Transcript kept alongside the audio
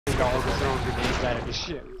that of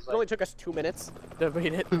shit. It only took us 2 minutes to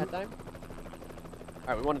beat it that time.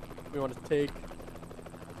 All right, we want to take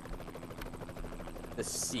the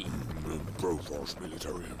C. Broforce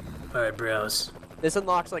military. Alright, bros. This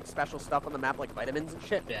unlocks like special stuff on the map, like vitamins and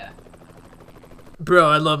shit. Yeah. Bro,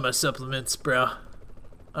 I love my supplements, bro. I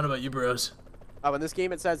don't know about you, bros. Oh, in this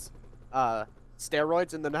game it says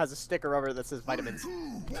steroids, and then it has a sticker over it that says vitamins.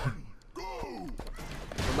 We're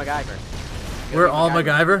MacGyver. We're all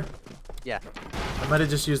MacGyver? Yeah. I might have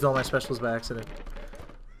just used all my specials by accident.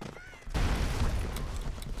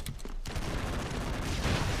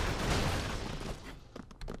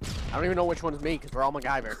 I don't even know which one's me, because we're all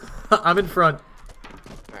MacGyver. I'm in front.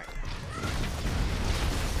 Alright.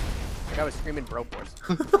 Like I was screaming Broforce.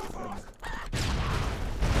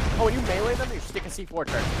 Oh, when you melee them, you stick a C4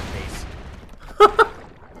 charge in the face.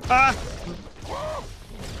 Ah!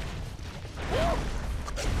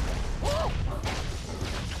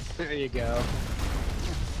 There you go.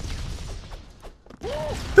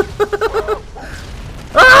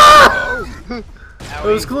 Ah! It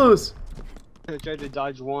was close. I tried to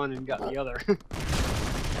dodge one and got the other.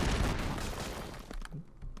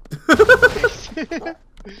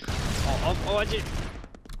 Oh, watch it! You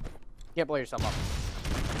can't blow yourself up.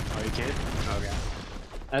 Oh, you can't? Okay.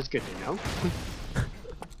 That's good to know.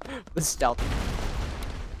 This is stealth.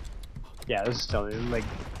 Yeah, this is telling you, like,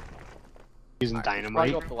 using Probably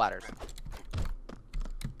dynamite. go up the ladders.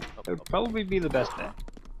 It would probably be the best bet.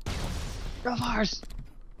 Broforce!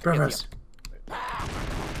 Broforce.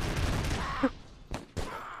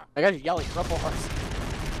 I got you yelling, Broforce.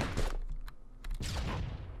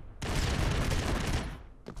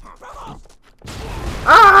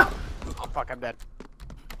 Ah! Oh fuck, I'm dead.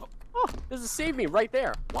 Oh, this has saved me right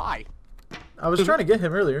there. Why? I was trying to get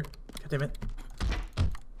him earlier. God damn it.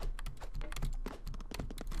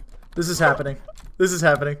 This is happening. This is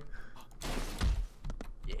happening.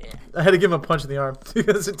 Yeah. I had to give him a punch in the arm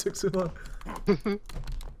because it took so long. I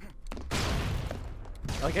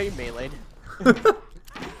like how you meleeed.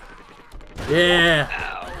 Yeah.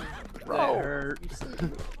 Ow. Bro.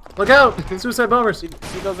 Look out! Suicide bombers. See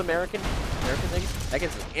those American things? That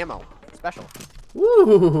gets us ammo. Special.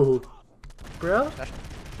 Woo! Bro? Special.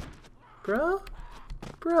 Bro?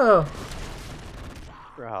 Bro?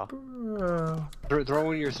 Bro. Bro?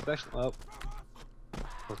 Throw in your special. Oh.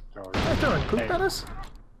 Throw it. Hey, throwing poop Hey. at us?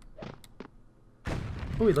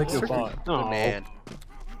 Oh, he likes Good turkey. ball. Oh Oh, man.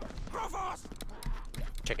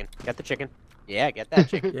 Chicken. Get the chicken. Yeah, get that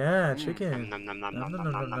chicken. Yeah, chicken. Nom, nom, nom, Nom, nom,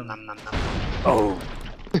 nom, nom, nom, nom, nom, nom, nom. Oh.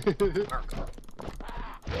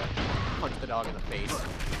 Punch the dog in the face.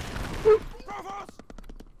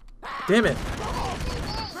 Damn it!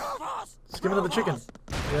 Just give another chicken.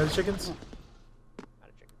 You have the chickens? Not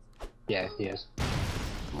a chicken. Yeah, he is.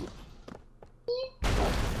 I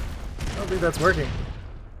don't think that's working.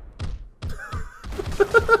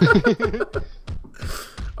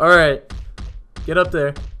 Alright. Get up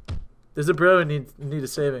there. There's a bro who need a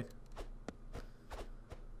saving.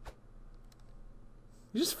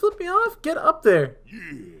 You just flip me off? Get up there.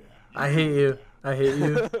 Yeah. I hate you. I hate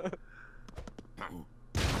you.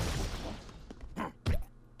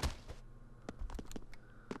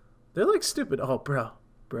 They're like stupid. Oh, bro.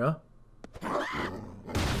 Bro.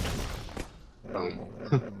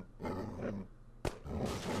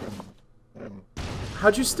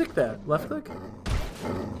 How'd you stick that? Left click?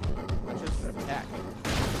 Let's just attack.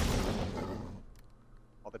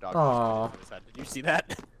 All the dogs. Aw. Did you see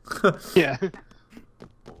that? Yeah.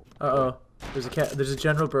 Uh-oh. There's a cat. There's a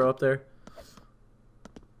general bro up there.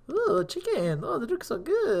 Oh, chicken. Oh, they look so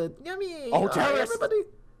good. Yummy. Oh, terrorist. Everybody.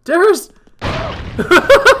 Terrorist.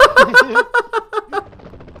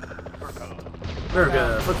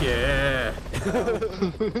 America. Fuck yeah.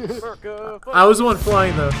 America, fuck. I was the one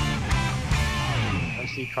flying though. I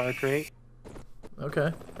see car crate.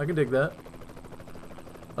 Okay. I can dig that.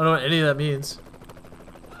 I don't know what any of that means.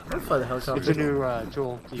 I'll fly the It's helicopter. a new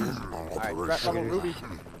tool to use. Alright, threat level Ruby.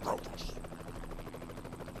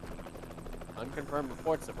 Unconfirmed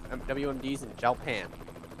reports of WMDs in Japan.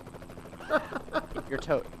 Keep your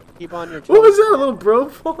toe. Keep on your toes. What was that? A little bro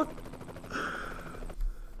phone?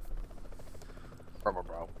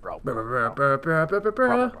 Bro.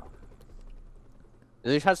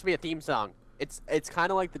 There has to be a theme song. It's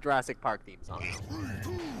kind of like the Jurassic Park theme song. Is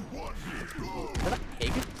that a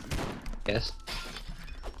pig? Yes.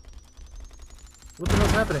 What the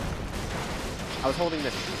hell's happening? I was holding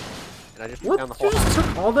this, and I just took What? down the You whole just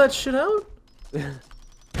took all that shit out?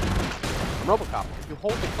 Robocop. If you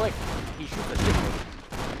hold the click, he shoots a shit.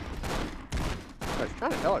 I was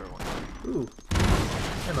trying to tell everyone. Ooh.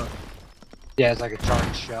 Ammo. Yeah, it's like a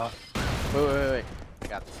charge shot. Wait. I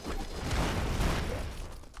got this.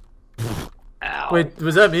 Wait,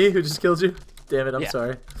 was that me who just killed you? Damn it, I'm Yeah.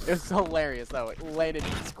 sorry. It was hilarious though. It landed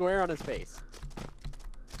square on his face.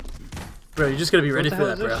 Bro, you just gotta be ready What for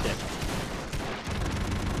the that, hell bro. is this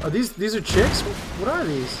shit? Oh, these are chicks? What are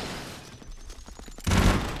these?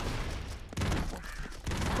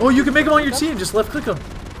 Oh, you can make them on your team. Just left click them.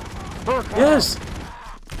 Yes.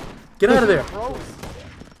 Get out of there. Bros.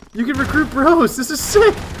 You can recruit bros. This is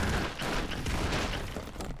sick.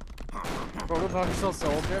 Prototype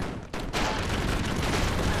soldier.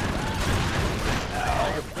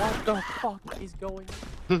 What the fuck is going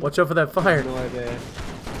on? Watch out for that fire. No idea.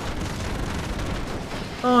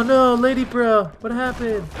 Oh no, lady bro. What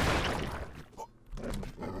happened?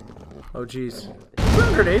 Oh jeez.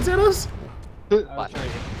 Throwing grenades at us? I was trying to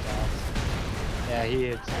hit the boss. Yeah, he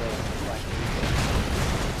hits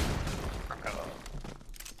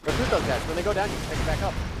Recruit those guys. When they go down, you can pick it back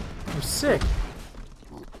up. I'm sick.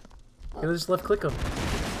 You just left click them.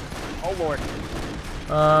 Oh lord.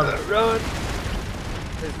 run!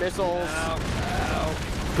 There's missiles. Ow.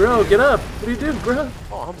 Bro, get up. What are you doing, bro?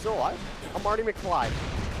 Oh, I'm still alive. I'm Marty McFly.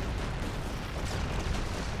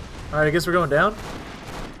 Alright, I guess we're going down.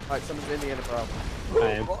 Alright, someone's in the end, bro.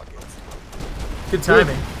 I am. Good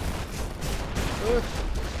timing.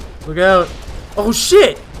 Look out. Oh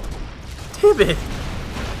shit! Damn it!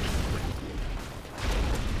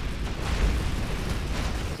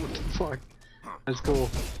 What the fuck? That's cool.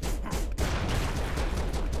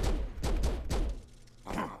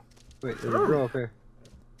 Wait, there's a bro up here.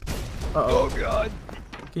 Uh-oh. God!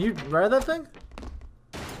 Can you ride that thing?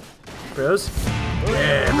 Bros?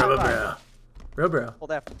 Yeah, bro. Bro.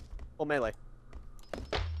 Hold F. Full melee.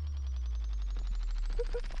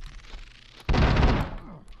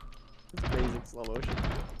 It's amazing slow motion.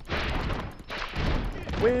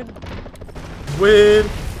 Win! Win!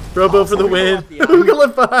 Robo for the somebody win! left behind. Who got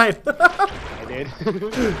left behind? I did.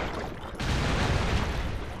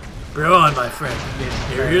 Bro on, my friend.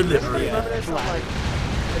 You're your liberty. Reminiscent of, like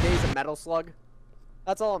the days of Metal Slug.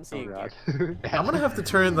 That's all I'm Oh seeing. god. I'm gonna have to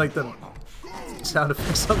turn like the sound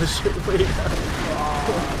effects on this shit way down.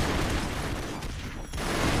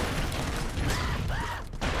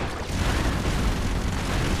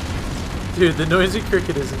 Dude, the noisy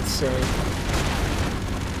cricket is insane.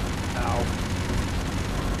 Ow.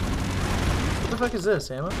 What the fuck is this,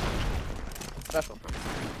 ammo? Special.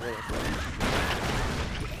 Really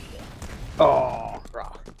Oh,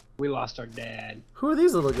 raw. we lost our dad. Who are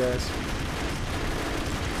these little guys?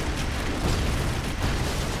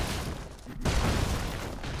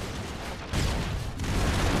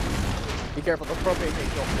 Be careful, the propane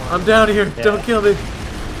tank don't fly. I'm down here. Yeah. Don't kill me.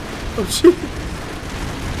 Oh shit.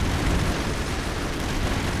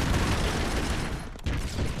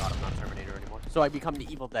 God, I'm not a Terminator anymore. So I become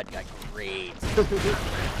the Evil Dead guy. Great.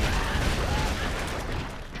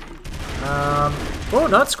 Oh,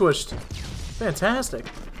 not squished. Fantastic.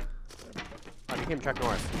 I became Chuck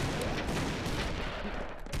Norris.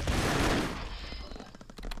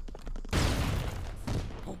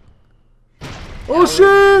 Oh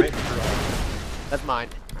shit! That's mine.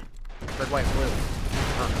 Red, white, blue.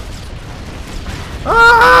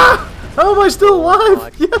 Ah! How am I still alive?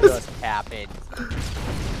 What Yes! just happened?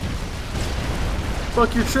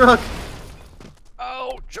 Fuck your truck.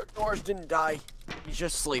 Oh, Chuck Norris didn't die. He's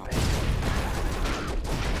just sleeping.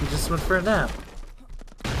 You just went for a nap.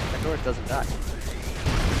 Chuck Norris doesn't die.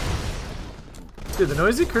 Dude, the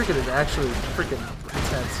noisy cricket is actually freaking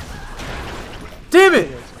intense. Damn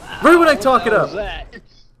it! Right when I talk it up.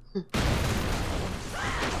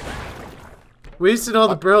 Wasted all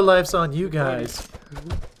the bro lives on you guys.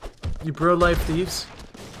 You bro life thieves.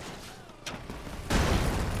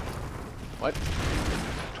 What?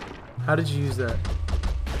 How did you use that?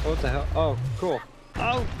 What the hell? Oh, cool.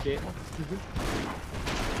 Oh, shit.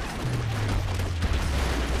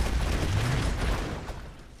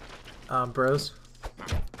 Bros.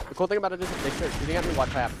 The cool thing about it is if they start shooting at me, watch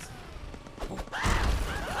what happens.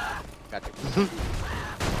 Gotcha.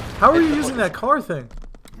 How are you using that car thing?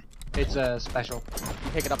 It's a special.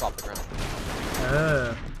 You pick it up off the ground.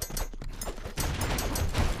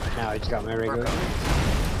 Now I just got my regular.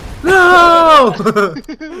 No!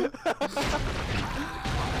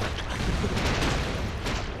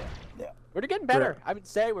 We're getting better. I would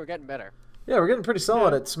say we're getting better. Yeah, we're getting pretty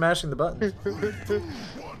solid at smashing the buttons.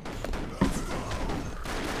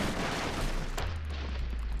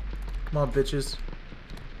 Come on, bitches.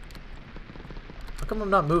 How come I'm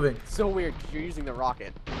not moving? So weird, 'cause you're using the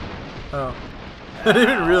rocket. Oh. I didn't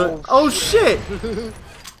even realize. Oh shit!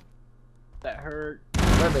 That hurt.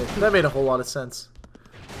 That made a whole lot of sense.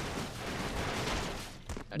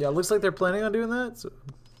 Yeah, it looks like they're planning on doing that. So.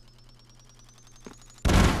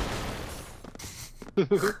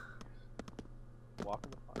 Walk in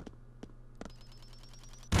the park.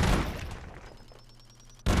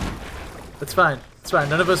 It's fine. It's fine.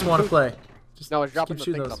 None of us want to play. Just, No, it's dropping keep the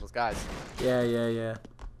shooting things on those guys. Yeah, yeah, yeah.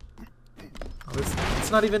 Oh, it's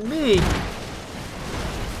not even me. You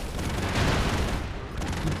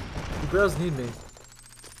bros need me.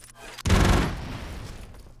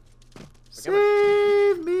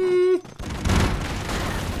 Save me!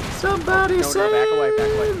 Somebody No, save back away, back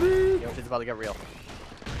away. me! Yo, shit's about to get real.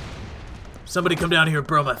 Somebody come down here and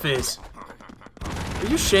bro my face. Are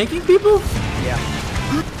you shanking people? Yeah.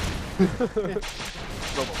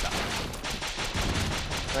 Robocop.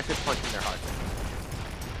 I'm actually punching their hearts.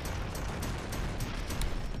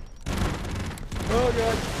 Oh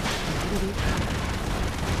god.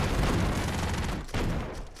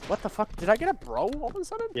 What the fuck? Did I get a bro all of a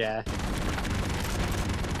sudden? Yeah.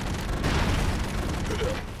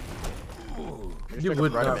 You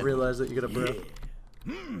would not realize that you got a bro.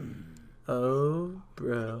 Oh,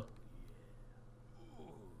 bro.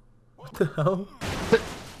 What the hell?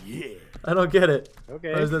 Yeah. I don't get it.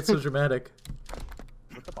 Okay. Why is that so dramatic?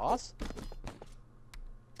 With the boss?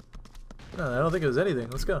 No, I don't think it was anything.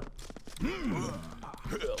 Let's go. Yo,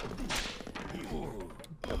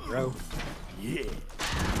 bro. Yeah.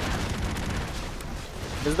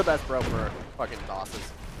 This is the best bro for fucking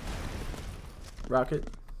bosses. Rocket.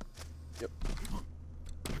 Yep.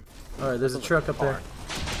 Alright, there's a truck up there.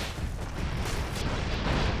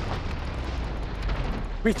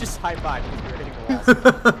 We just high-fived because we were hitting the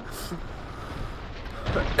walls.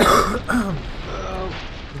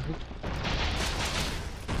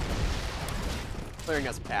 Clearing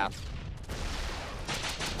us a path.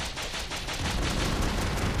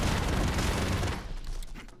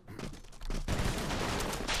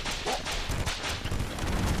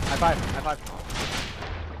 High five, high five.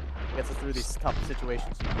 Gets us through these tough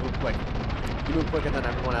situations. You move quick. You move quicker than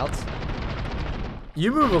everyone else.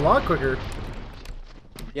 You move a lot quicker.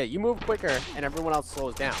 Yeah, you move quicker and everyone else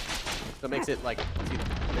slows down. So it makes it like, see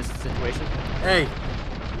this situation. Hey,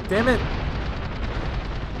 damn it.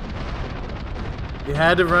 You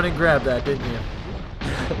had to run and grab that, didn't you?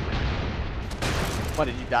 What,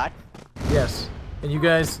 did you die? Yes. And you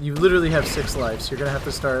guys, you literally have 6 lives. You're gonna have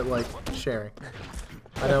to start, like, sharing.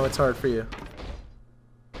 I know it's hard for you.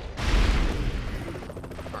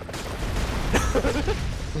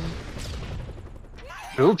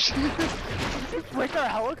 Oops. Break our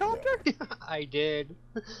helicopter? I did.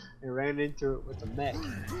 I ran into it with a mech.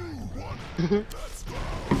 Get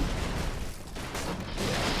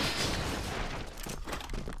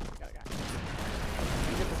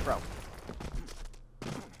this bro.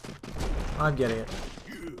 I'm getting it.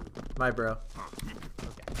 My bro.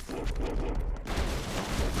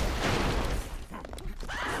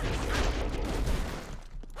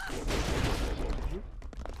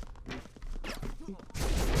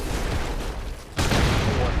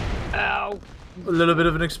 Ow! A little bit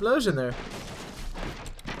of an explosion there.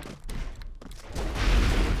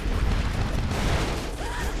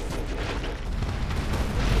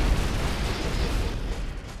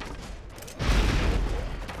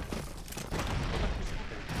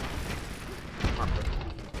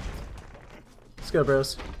 Let's go,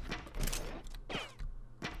 bros.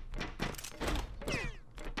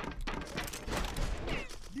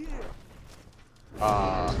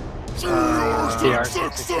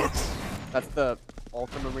 That's the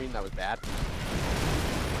ultramarine that was bad.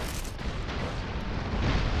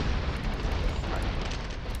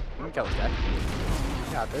 You can kill this guy.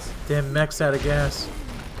 You got this. Damn mech's out of gas.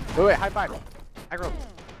 Wait, high five. Aggro.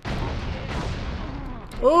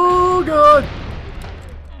 Oh god!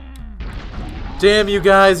 Damn you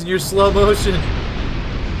guys in your slow motion.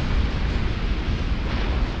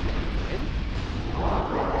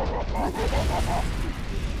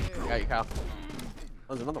 Got you, Kyle.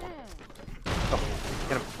 Oh, there's another one. Oh,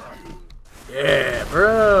 get him. Yeah,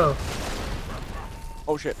 bro.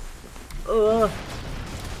 Oh shit.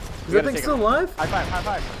 Is that thing still alive? High five, high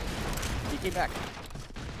five. He came back.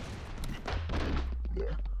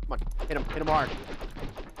 Come on, hit him hard.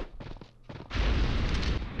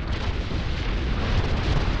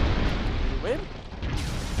 Did you win?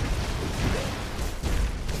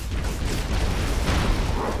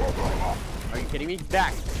 Are you kidding me?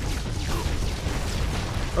 Back.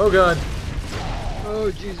 Oh god. Oh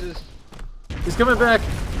Jesus. He's coming back.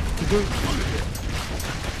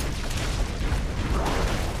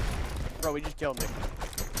 Bro, we just killed me.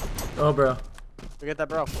 Oh bro. Look at that,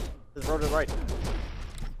 bro. There's a road to the right.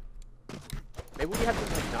 Maybe we have to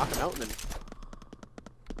like knock him out and then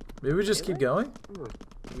Maybe we just keep going?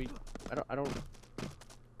 I don't.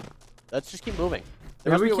 Let's just keep moving.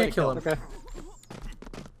 Maybe we can't kill him. Okay.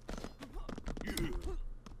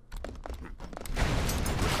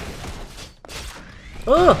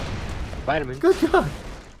 Oh! Vitamin. Good God!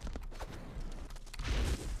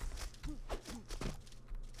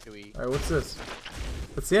 Do we? Alright, what's this?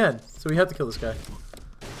 That's the end. So we have to kill this guy.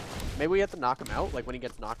 Maybe we have to knock him out, like when he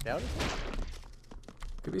gets knocked out.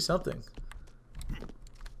 Could be something.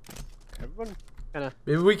 Everyone kind of.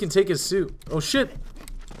 Maybe we can take his suit. Oh shit!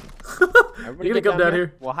 Everybody You're gonna get come down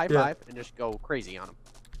here? Well, high Yeah. five and just go crazy on him.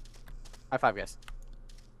 High five, guys.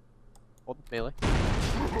 Hold melee.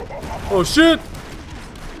 Oh shit!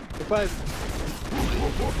 High five.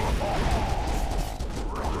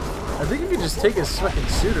 I think you can just take his fucking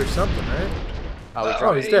suit or something, right?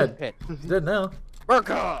 Oh, he's dead. Hit. He's dead now.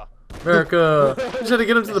 Merca! America! Just had to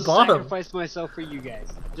get him to the bottom. Sacrifice myself for you guys,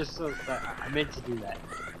 just so that I meant to do that.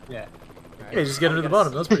 Yeah. Hey, just get him to the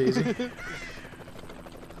bottom. That's pretty easy.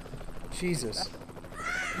 Jesus.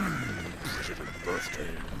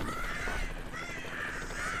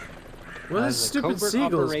 What is As a stupid covert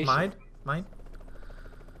seagulls? operation. Mine? Mine?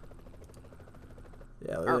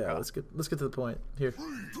 Yeah, yeah. America. Let's get to the point. Here.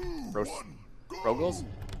 Rogals?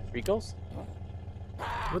 Regals?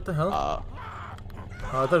 What the hell? Oh,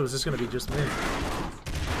 I thought it was just gonna be just me.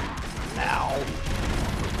 Ow.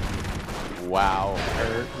 Wow.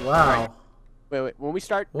 Wow. Wait. When we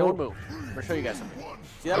start, Whoa. no one move. I'm gonna show you guys something.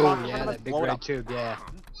 See that Oh rock in yeah, front of us? that big Blow it red up. tube. Yeah.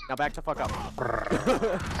 Now back to fuck up. Now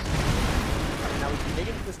we can dig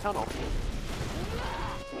into this tunnel.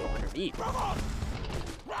 Go underneath.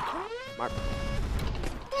 Mark.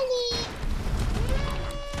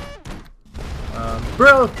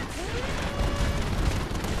 Bro!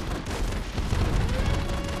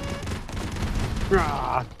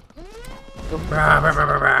 Rah. Brah, brah, brah,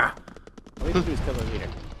 brah, brah. All we have to do is kill the leader.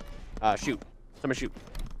 Shoot. Someone shoot.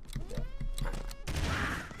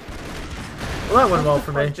 Well, that went well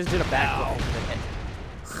for me. Just did a backflip into the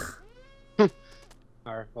head.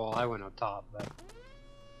 Or, well, I went on top, but.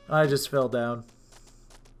 I just fell down.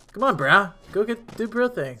 Come on, brah. Go do bro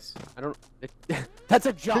things. I don't. That's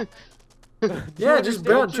a jump. Yeah, just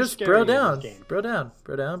bro, understand just what's bro scary in this down. game? Bro down.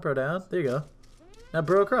 Bro down, bro down. There you go. Now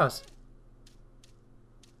bro across.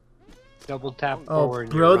 Double tap Oh, forward.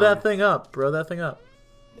 and bro you that run. thing up. Bro that thing up.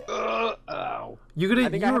 Ow. You could I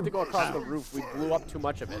think I you have were, to go across the roof. We blew up too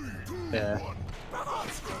much of it. Yeah.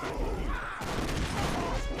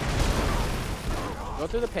 Go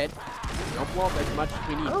through the pit. Don't blow up as much as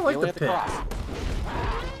we need. I don't like we only the have to pit. cross.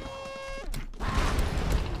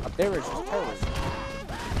 Up there is just terrorism.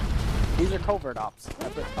 These are covert ops.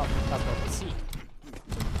 That's what we see.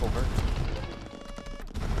 Covert.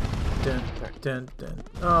 Dun, dun, dun.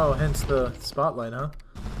 Oh, hence the spotlight, huh?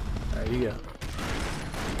 There you go.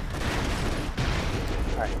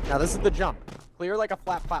 Alright, now this is the jump. Clear like a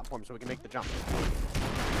flat platform so we can make the jump.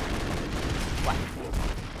 Flat.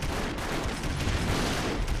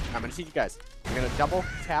 I'm gonna see you guys. I'm gonna double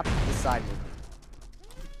tap the side movement.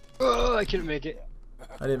 Oh, I couldn't make it.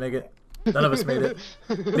 I didn't make it. None of us made it.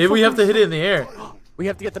 Maybe we have to hit it in the air. We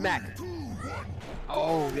have to get the Mac.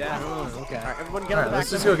 Oh, yeah. Oh, okay. Alright, everyone get Alright, on the let's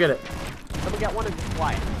back. just go get it. Someone get one and just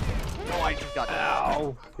fly it. Oh, I just got it.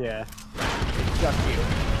 Ow. Yeah. It's just you.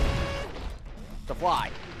 To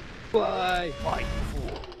fly. Fly. Fly, you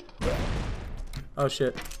fool. Oh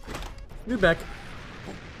shit. Move back.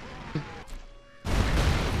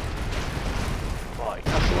 Fly.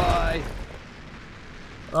 Fly.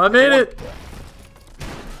 I made it!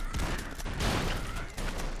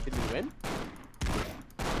 Did we win?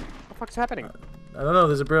 What the fuck's happening? I don't know,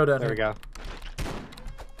 there's a bro down There we here. go.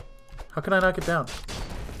 How can I knock it down?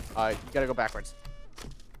 You gotta go backwards.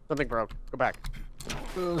 Something broke. Go back.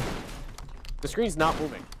 The screen's not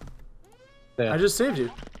moving. Yeah. I just saved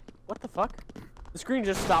you. What the fuck? The screen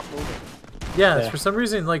just stopped moving. Yeah, it's Yeah. for some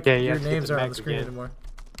reason, like, Yeah, you your have to get names the aren't on Mac the screen again. anymore.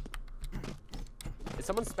 Is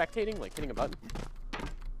someone spectating, like hitting a button?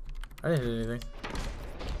 I didn't hit anything.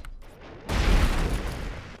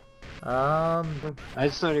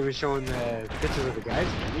 It's not even showing the pictures of the guys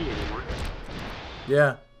to me anymore.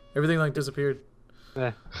 Yeah. Everything, like, disappeared.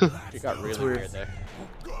 Yeah. It got really weird. weird there.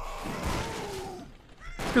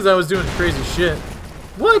 Because I was doing crazy shit.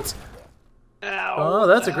 What? Ow, Oh,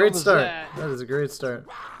 that's a what the great hell was start. that? That is a great start.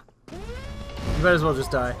 You might as well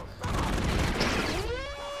just die.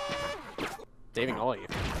 Saving all of you.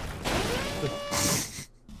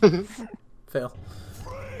 Fail.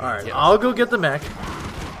 Alright, Yeah. I'll go get the mech.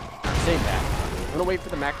 Save that. I'm gonna wait for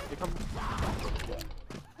the Mac to come.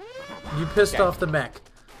 You pissed Okay. off the mech.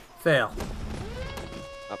 Fail.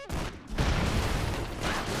 Up. I'm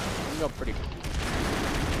gonna go pretty.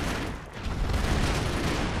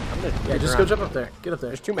 I'm gonna Yeah, dig just go around. jump up there. Get up there.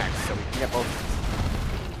 There's two Macs, so we can get both.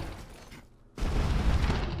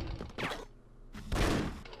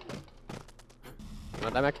 You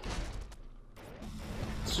want that Mac?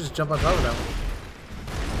 should just jump on top of that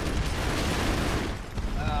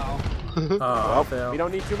one. Ow. Oh, fail. We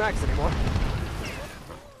don't need 2 max anymore.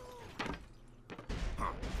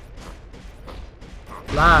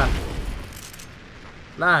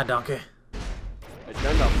 Lie, donkey.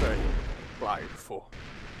 Agenda 30. Fly fool.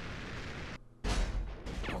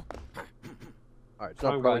 Alright, it's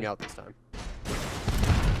not going out this time.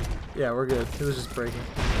 Yeah, we're good. It was just breaking.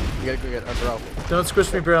 You gotta go get a bro. Don't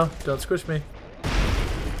squish me, bro. Don't squish me.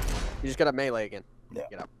 You just gotta melee again. Yeah.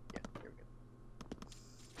 Get up. Yeah, here we go.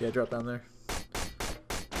 Yeah, drop down there.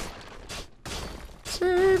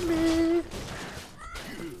 Save me.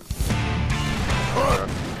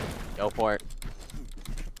 Go for it.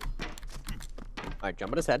 Alright,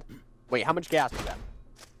 jump on his head. Wait, how much gas do you have?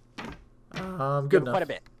 Good enough. Quite a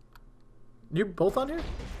bit. You both on here?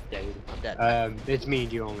 Yeah, I'm dead. it's me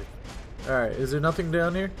and you only. Alright, is there nothing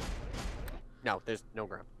down here? No, there's no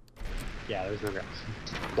ground. Yeah, there's no ground.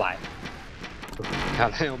 Fly.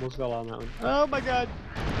 God, I almost fell on that one. Oh my god!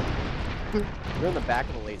 You're in the back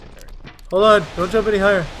of the laser turret. Hold on, don't jump any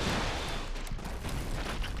higher.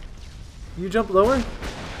 You jump lower?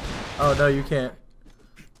 Oh no, you can't.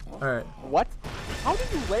 Alright. What? How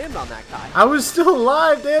did you land on that guy? I was still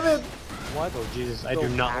alive, damn it! What? Oh Jesus, I do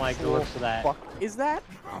not like the looks of that. Fuck is that?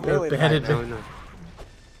 Yeah, banded No, no.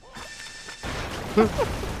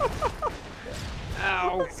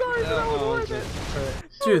 Ow! Sorry, but I was worth it.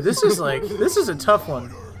 Dude, this is like, this is a tough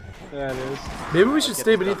one. Yeah, it is. Maybe we should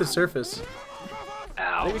stay beneath the surface.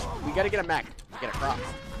 Ow! Maybe we gotta get a mech. Get across.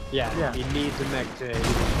 Yeah, Yeah. he needs a mech to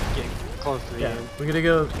get close to the Yeah, end. we're gonna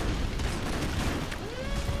go.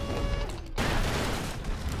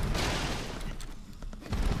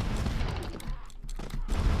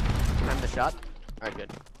 Time the shot. Alright,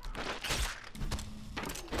 good.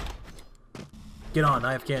 Get on,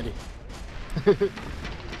 I have candy. Come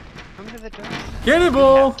to the door. Candy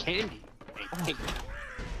bowl! Candy.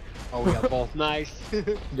 Oh, we got both. Nice.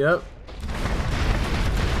 Yep.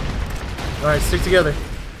 Alright, stick together.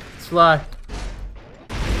 Let's fly.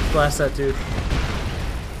 Blast that dude.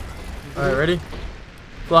 Alright, ready?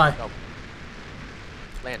 Fly. Go.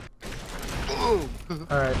 Land.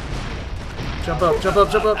 Alright. Jump up, jump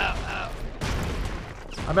up, jump up.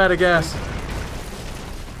 I'm out of gas.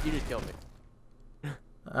 You just killed me.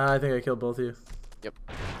 I think I killed both of you. Yep.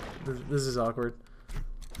 This is awkward.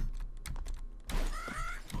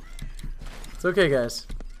 It's okay, guys.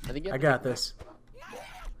 I think you I have got this.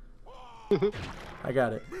 I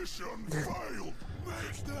got it.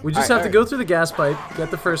 We just have to go through the gas pipe,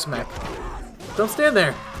 get the first mech. Don't stand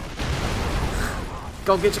there.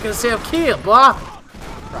 Go get your concealed kill, boy.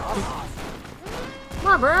 Come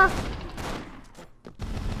on, bro.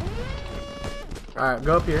 Alright,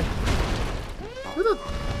 go up here. Who the...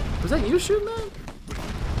 Was that you shooting that?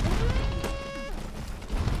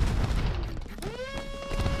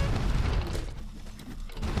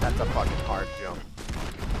 That's a fucking hard jump.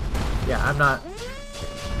 Yeah, I'm not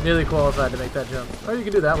nearly qualified to make that jump. Oh, you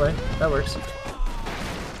can do it that way. That works.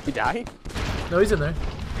 You die? No, he's in there.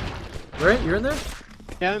 Right? You're in there?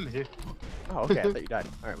 Yeah, I'm here. Oh, okay. I thought you died.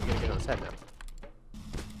 Alright, we gotta get on his head now.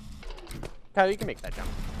 Kyle, you can make that jump.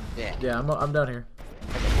 Yeah. Yeah, I'm down here.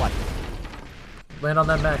 Okay, what? Land on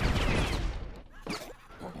that mech.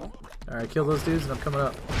 Alright, kill those dudes and I'm coming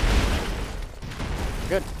up.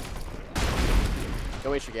 Good.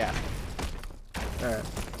 Don't waste your gas. Alright.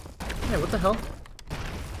 Hey, what the hell?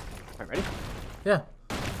 Alright, ready? Yeah.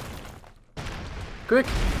 Quick!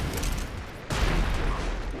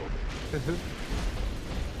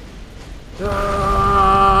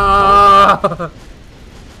 Ah!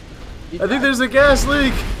 I think there's a gas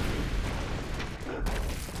leak!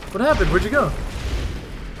 What happened? Where'd you go?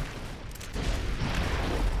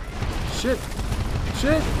 Shit!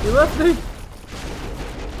 Shit! You left me!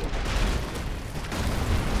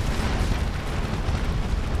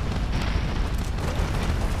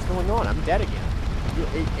 What's going on? I'm dead again. You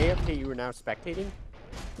AFK, you were now spectating?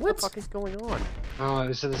 What? What the fuck is going on? Oh,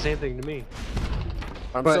 it said the same thing to me.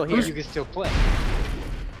 I'm But still here. you can still play.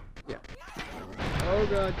 Yeah. Oh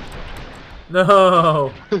god.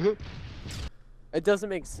 No! It doesn't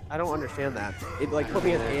make I don't understand that. It like put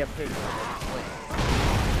me as AFK.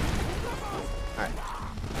 Alright.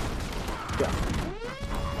 Go.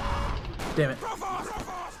 Damn it.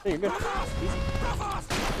 Hey, you're good. Easy.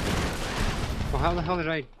 Well, how the hell did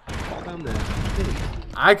I fall down there?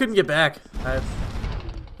 I couldn't get back. I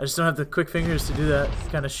just don't have the quick fingers to do that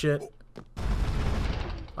kind of shit.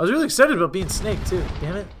 I was really excited about being Snake too.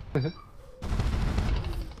 Damn it.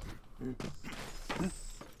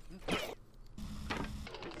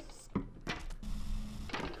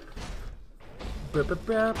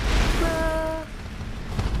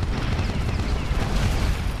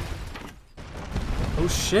 Oh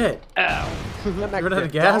shit. Ow. That mech Run out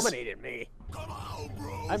of gas? dominated me.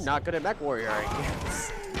 I'm not good at mech warrioring.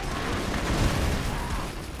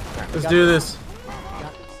 Let's do this.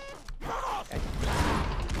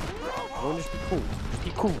 Everyone just be cool. Just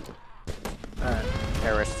be cool. Alright.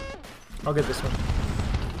 Terrorist. I'll get this one.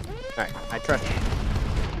 Alright, I trust you.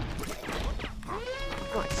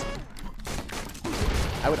 Nice.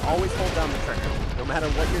 I would always hold down the trigger. No matter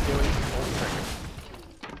what you're doing, just hold the trigger.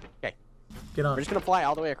 Okay. Get on. We're just gonna fly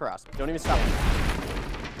all the way across. Don't even stop.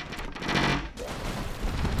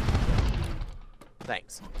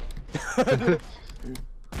 Thanks.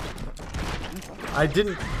 I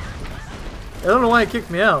didn't. I don't know why it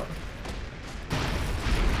kicked me out.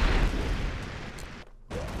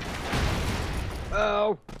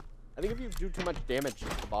 Oh. I think if you do too much damage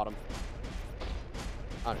at the bottom.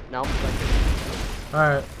 Now I'm like,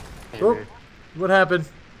 Alright. Oh, what happened?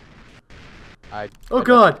 I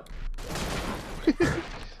God!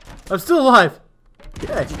 I'm still alive!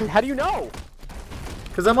 Yeah, How do you know?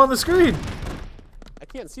 because I'm on the screen! I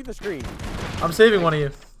can't see the screen. I'm saving one of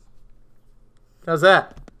you. How's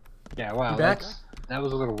that? Yeah, wow. You back? That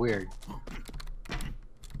was a little weird.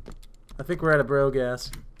 I think we're at a bro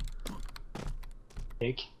gas.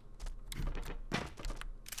 Take.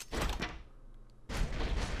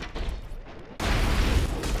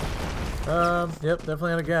 Yep,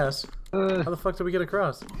 definitely out of gas. How the fuck did we get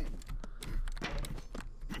across?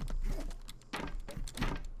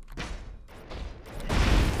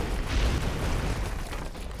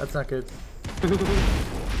 That's not good.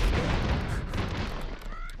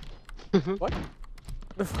 What?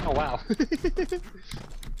 Oh wow. Can't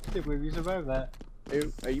believe you survived that.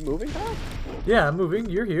 Are you moving, Kyle? Yeah, I'm moving.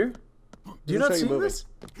 You're here. Do you Doesn't not show you see moving. this?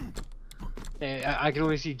 Hey, I can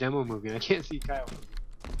only see Demo moving. I can't see Kyle moving.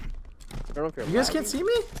 I don't know if you're You guys lagging. can't see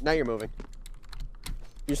me? Now you're moving.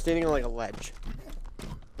 You're standing on like a ledge.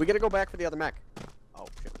 We gotta go back for the other mech. Oh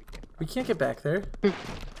shit, we can't. We can't get back there. I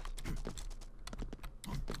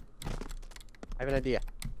have an idea.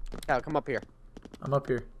 Kyle, come up here. I'm up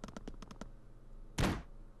here.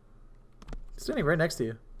 Standing right next to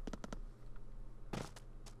you.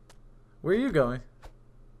 Where are you going?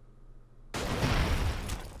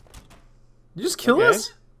 You just kill Okay.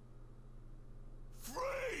 us?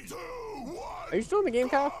 Are you still in the game,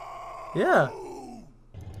 Kyle? Yeah.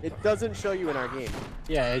 It doesn't show you in our game.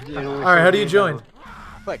 Yeah. Alright, how do you join?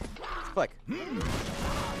 Click. Click.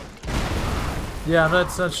 Yeah,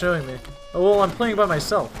 it's not showing me. Oh, well, I'm playing by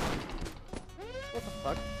myself. What the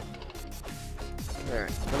fuck?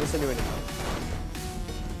 Alright, let me send you an invite.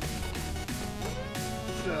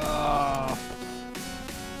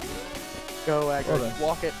 Go, Agro. Hold on.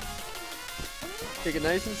 Walk it. Take it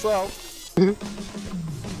nice and slow.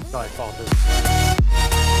 Probably fall through.